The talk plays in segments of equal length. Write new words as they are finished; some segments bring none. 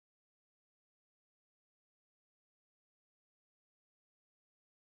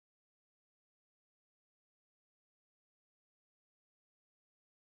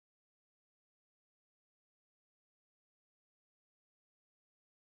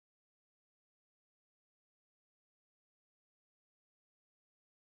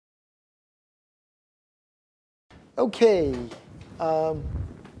Okay.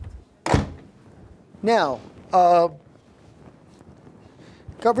 Now,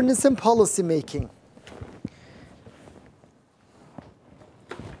 governance and policy making.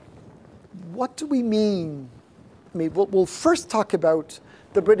 What do we mean? I mean, we'll first talk about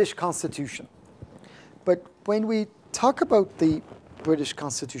the British Constitution. But when we talk about the British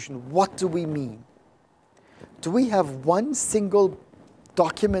Constitution, what do we mean? Do we have one single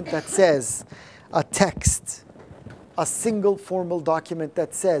document that says, a text, a single formal document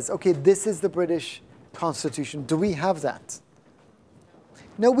that says, okay, this is the British Constitution? Do we have that?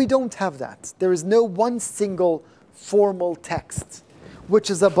 No, we don't have that. There is no one single formal text which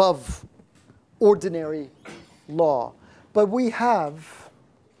is above ordinary law. But we have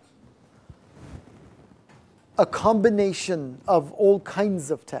a combination of all kinds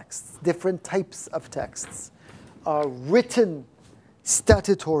of texts, different types of texts, written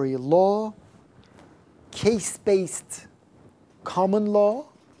statutory law, case-based common law,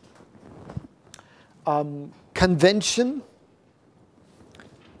 convention,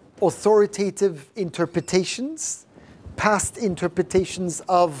 authoritative interpretations, past interpretations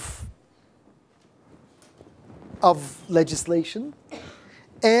of legislation,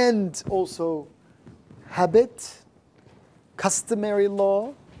 and also habit, customary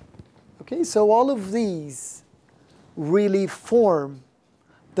law. Okay, so all of these really form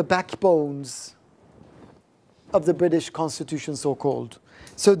the backbones of the British Constitution, so-called.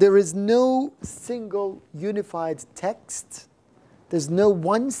 So there is no single unified text. There's no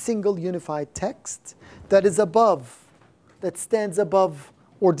one single unified text that is above, that stands above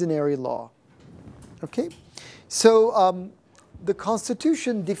ordinary law. Okay? So the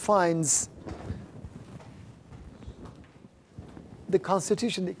Constitution defines,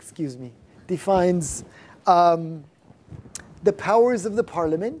 defines the powers of the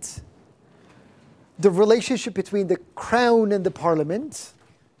Parliament, the relationship between the Crown and the Parliament,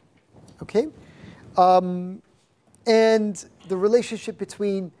 okay? And the relationship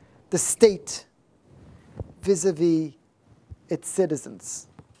between the state vis-a-vis its citizens.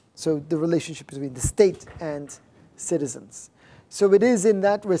 So the relationship between the state and citizens. So it is, in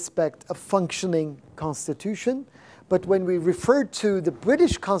that respect, a functioning constitution. But when we refer to the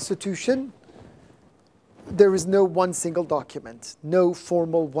British Constitution, there is no one single document, no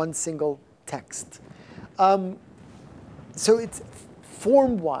formal one single text. So it's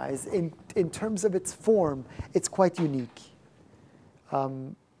form-wise, in terms of its form, it's quite unique.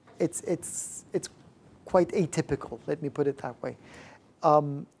 It's quite atypical, let me put it that way.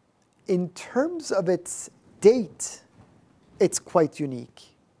 In terms of its date, it's quite unique.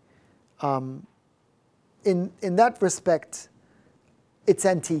 In that respect, it's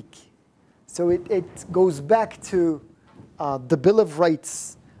antique. So it goes back to the Bill of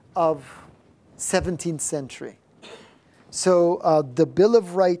Rights of 17th century. So the Bill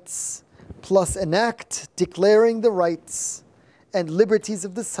of Rights plus an act declaring the rights and liberties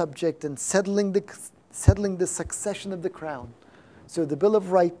of the subject and settling the succession of the crown. So the Bill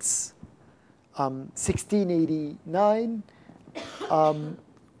of Rights, 1689,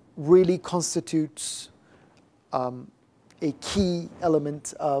 really constitutes a key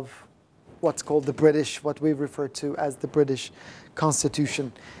element of what's called the British, what we refer to as the British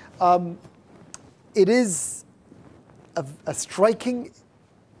Constitution. It is a striking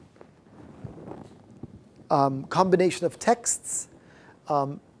combination of texts.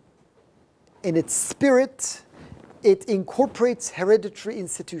 In its spirit, it incorporates hereditary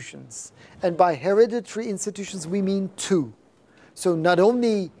institutions. And by hereditary institutions, we mean two. So not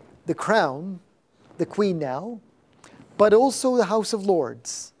only the Crown, the Queen now, but also the House of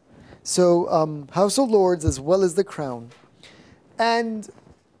Lords. So House of Lords as well as the Crown. And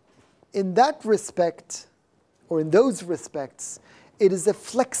in that respect, or in those respects, it is a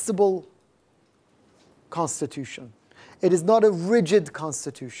flexible constitution. It is not a rigid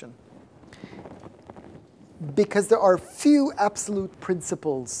constitution, because there are few absolute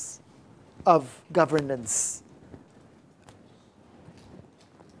principles of governance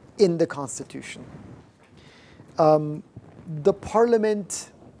in the Constitution. The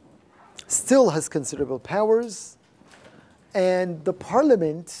Parliament still has considerable powers, and the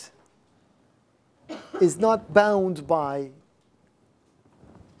Parliament is not bound by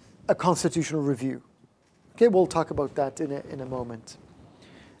a constitutional review. Okay, we'll talk about that in a moment.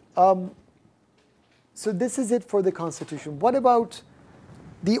 So this is it for the Constitution. What about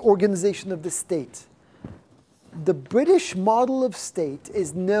the organization of the state? The British model of state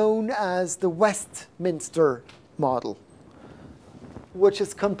is known as the Westminster model, which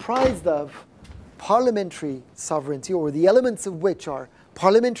is comprised of parliamentary sovereignty, or the elements of which are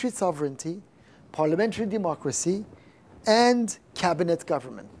parliamentary sovereignty, parliamentary democracy, and cabinet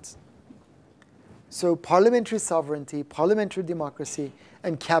government. So parliamentary sovereignty, parliamentary democracy,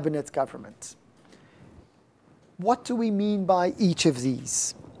 and cabinet government. What do we mean by each of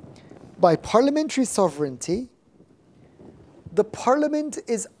these? By parliamentary sovereignty, the parliament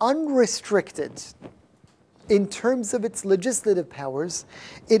is unrestricted in terms of its legislative powers.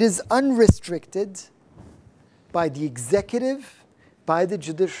 It is unrestricted by the executive, by the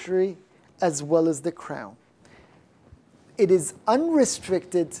judiciary, as well as the crown. It is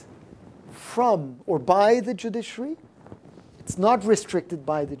unrestricted from or by the judiciary. It's not restricted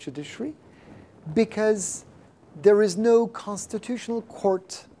by the judiciary because there is no constitutional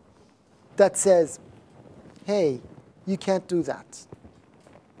court that says, hey, you can't do that.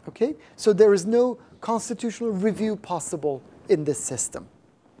 Okay? So there is no constitutional review possible in this system.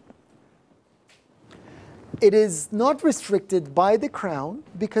 It is not restricted by the crown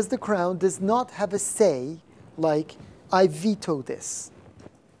because the crown does not have a say like, I veto this.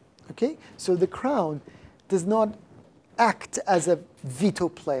 Okay? So the crown does not act as a veto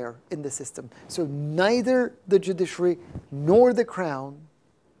player in the system. So neither the judiciary nor the crown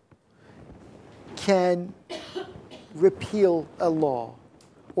can repeal a law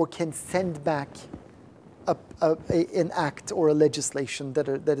or can send back an act or a legislation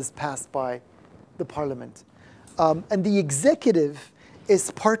that is passed by the parliament. And the executive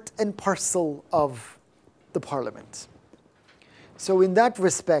is part and parcel of the parliament. So in that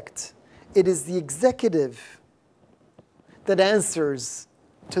respect, it is the executive that answers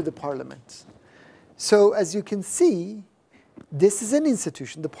to the parliament. So as you can see, this is an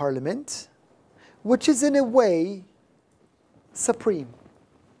institution, the parliament, which is in a way supreme,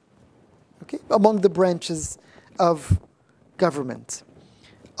 okay, among the branches of government.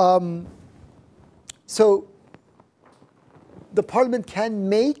 So the parliament can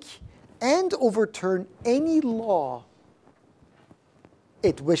make and overturn any law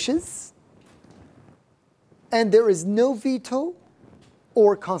it wishes, and there is no veto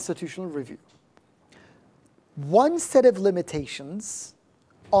or constitutional review. One set of limitations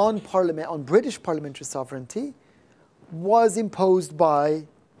on British parliamentary sovereignty was imposed by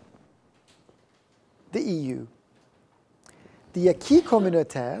the EU. The acquis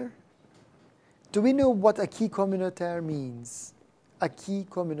communautaire, do we know what acquis communautaire means? Acquis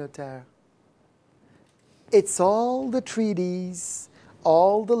communautaire. It's all the treaties,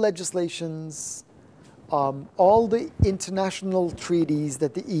 all the legislations, all the international treaties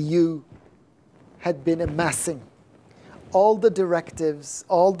that the EU had been amassing, all the directives,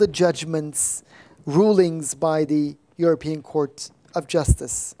 all the judgments, rulings by the European Court of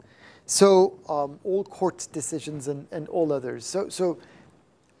Justice. So all court decisions and all others. So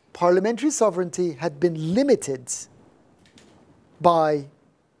parliamentary sovereignty had been limited by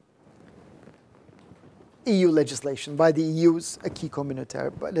EU legislation, by the EU's acquis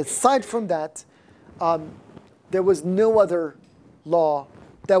communautaire. But aside from that, there was no other law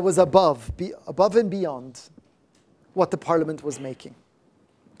that was above and beyond what the parliament was making.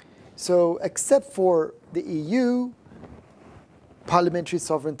 So except for the EU, parliamentary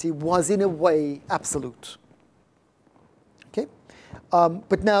sovereignty was in a way absolute. Okay?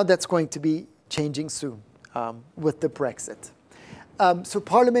 But now that's going to be changing soon with the Brexit. So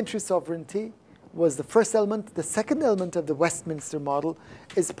parliamentary sovereignty was the first element. The second element of the Westminster model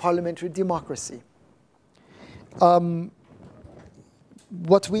is parliamentary democracy.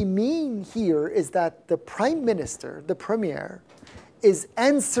 What we mean here is that the Prime Minister, the Premier, is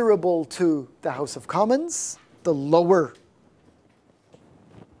answerable to the House of Commons, the lower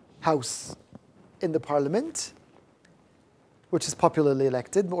house in the Parliament, which is popularly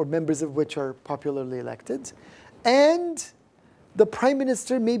elected, or members of which are popularly elected, and the Prime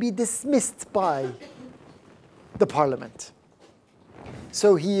Minister may be dismissed by the Parliament.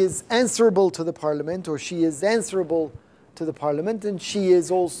 So he is answerable to the Parliament, or she is answerable to the Parliament, and she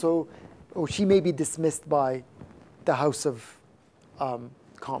is also, or she may be dismissed by the House of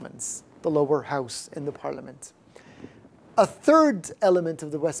Commons, the lower house in the Parliament. A third element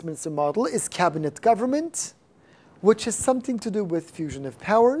of the Westminster model is cabinet government, which has something to do with fusion of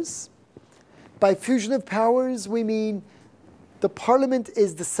powers. By fusion of powers, we mean the Parliament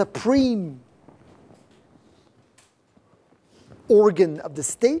is the supreme organ of the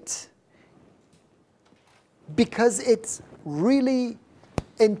state because it really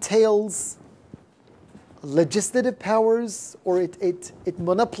entails legislative powers, or it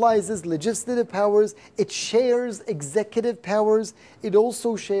monopolizes legislative powers. It shares executive powers. It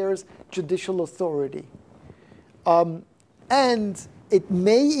also shares judicial authority. And it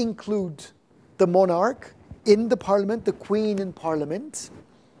may include the monarch in the Parliament, the Queen in Parliament.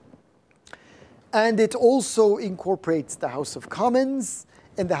 And it also incorporates the House of Commons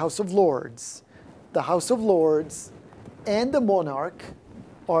and the House of Lords. The House of Lords and the monarch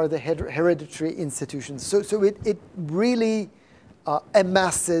are the hereditary institutions. So it really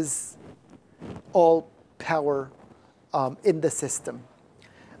amasses all power in the system,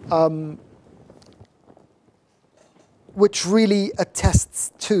 which really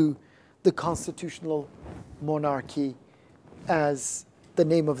attests to the constitutional monarchy as the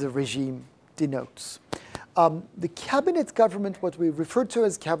name of the regime denotes. The cabinet government, what we refer to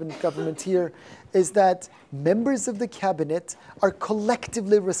as cabinet government here, is that members of the cabinet are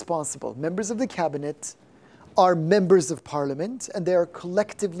collectively responsible. Members of the cabinet are members of parliament, and they are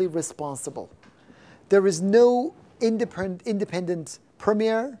collectively responsible. There is no independent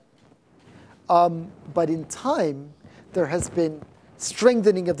premier, but in time, there has been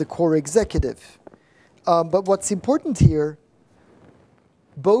strengthening of the core executive. But what's important here,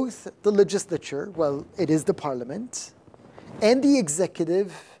 both the legislature, well, it is the parliament, and the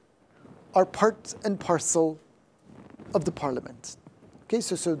executive are part and parcel of the parliament. Okay,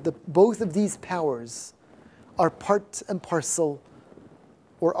 so both of these powers are part and parcel,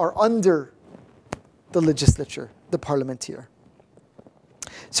 or are under the legislature, the parliament here.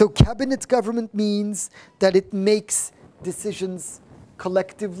 So cabinet government means that it makes decisions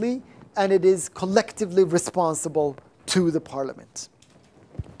collectively, and it is collectively responsible to the parliament.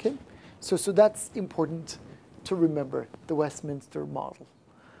 Okay, so that's important to remember, the Westminster model.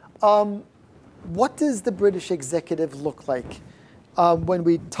 What does the British executive look like? When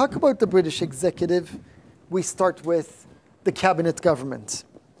we talk about the British executive, we start with the cabinet government.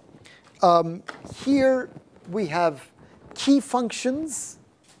 Here we have key functions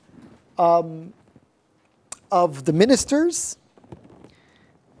of the ministers.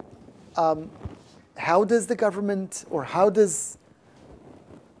 How does the government, or how is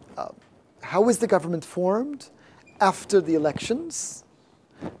the government formed after the elections?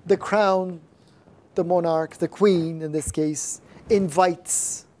 The crown, the monarch, the queen in this case,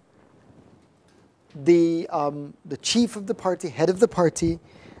 invites the chief of the party, head of the party,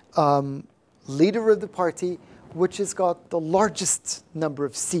 leader of the party, which has got the largest number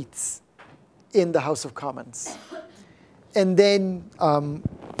of seats in the House of Commons, and then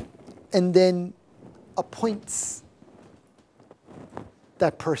appoints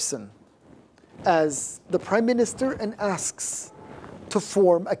that person as the prime minister and asks to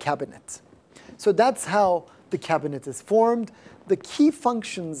form a cabinet. So that's how the cabinet is formed. The key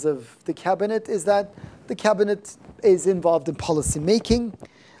functions of the cabinet is that the cabinet is involved in policy making.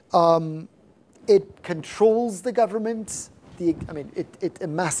 It controls the government. It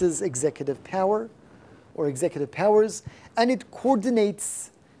amasses executive power or executive powers, and it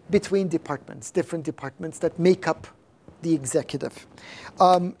coordinates between departments, different departments that make up the executive.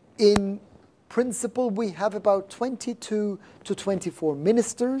 In principle, we have about 22 to 24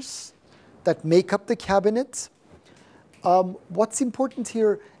 ministers that make up the cabinet. What's important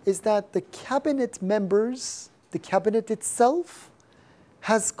here is that the cabinet members, the cabinet itself,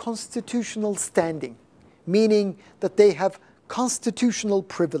 has constitutional standing, meaning that they have constitutional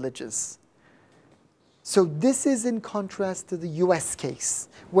privileges. So this is in contrast to the US case,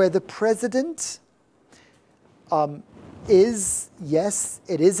 where the president yes,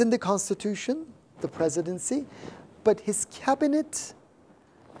 it is in the Constitution, the presidency, but his cabinet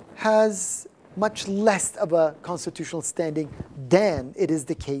has much less of a constitutional standing than it is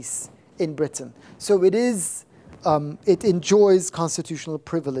the case in Britain. So it enjoys constitutional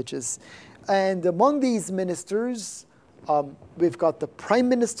privileges. And among these ministers, we've got the prime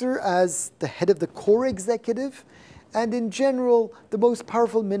minister as the head of the core executive. And in general, the most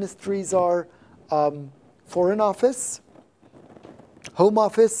powerful ministries are Foreign Office, Home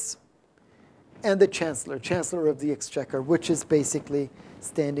Office, and the Chancellor of the Exchequer, which is basically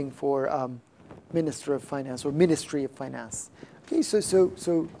standing for Minister of Finance or Ministry of Finance. Okay,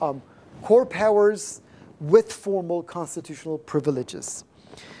 so core powers with formal constitutional privileges.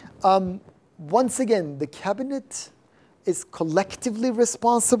 Once again, the cabinet is collectively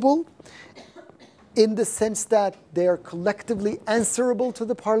responsible in the sense that they are collectively answerable to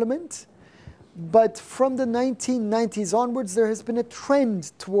the parliament. But from the 1990s onwards, there has been a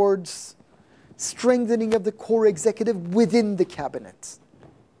trend towards strengthening of the core executive within the cabinet.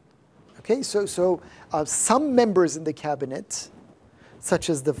 Okay, so some members in the cabinet, such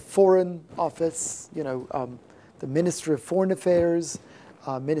as the Foreign Office, the Ministry of Foreign Affairs,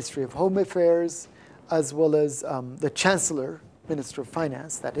 Ministry of Home Affairs, as well as the Chancellor, Minister of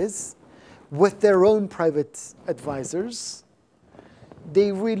Finance, that is, with their own private advisors,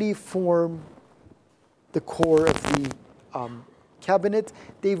 they really form the core of cabinet,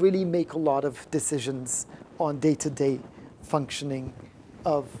 they really make a lot of decisions on day-to-day functioning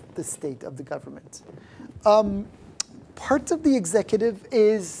of the state, of the government. Part of the executive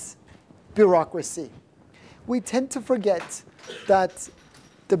is bureaucracy. We tend to forget that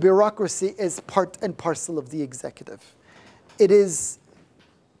the bureaucracy is part and parcel of the executive. It is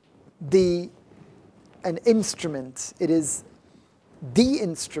an instrument, it is the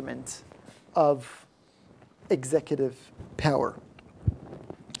instrument of executive power.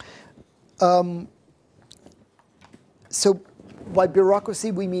 So by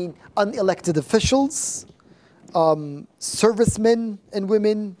bureaucracy, we mean unelected officials, servicemen and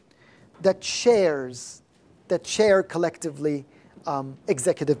women that share collectively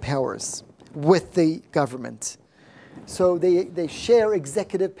executive powers with the government. So they share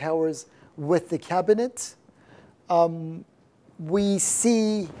executive powers with the cabinet. We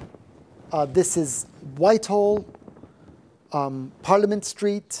see this is Whitehall, Parliament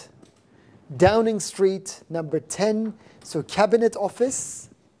Street, Downing Street, number 10, so Cabinet Office.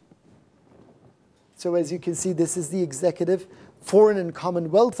 So as you can see, this is the executive, Foreign and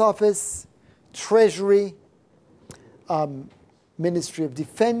Commonwealth Office, Treasury, Ministry of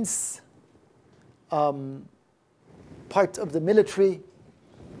Defense, part of the military.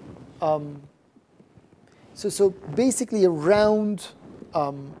 So basically around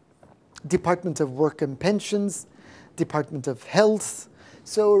Department of Work and Pensions, Department of Health.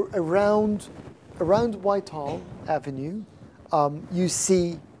 So around Whitehall Avenue, you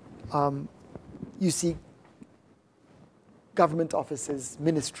see government offices,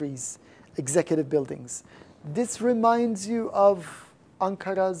 ministries, executive buildings. This reminds you of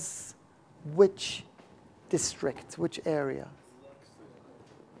Ankara's which district, which area?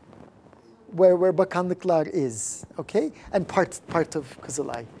 Where Bakanlıklar is, okay? And part of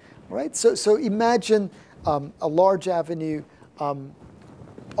Kızılay, right? So imagine a large avenue on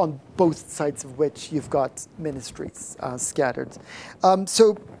both sides of which you've got ministries scattered.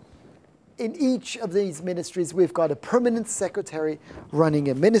 So in each of these ministries, we've got a permanent secretary running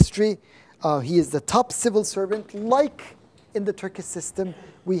a ministry. He is the top civil servant. Like in the Turkish system,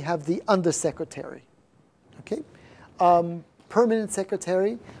 we have the undersecretary, okay? Permanent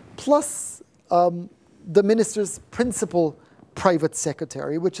secretary, plus the minister's principal private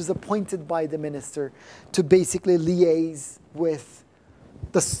secretary, which is appointed by the minister to basically liaise with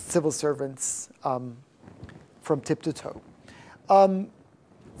the civil servants from tip to toe.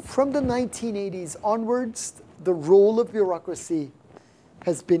 From the 1980s onwards, the role of bureaucracy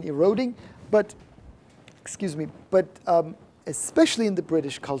has been eroding, but especially in the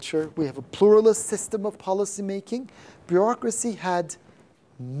British culture, we have a pluralist system of policy making. Bureaucracy had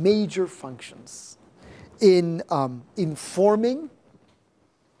major functions in informing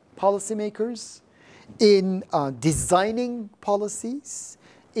policymakers, in designing policies,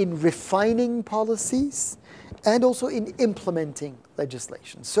 in refining policies, and also in implementing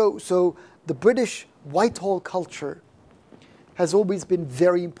legislation. So the British Whitehall culture has always been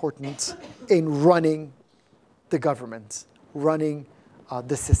very important in running the government, running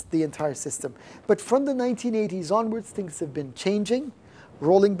the entire system. But from the 1980s onwards, things have been changing.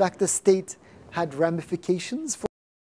 Rolling back the state had ramifications for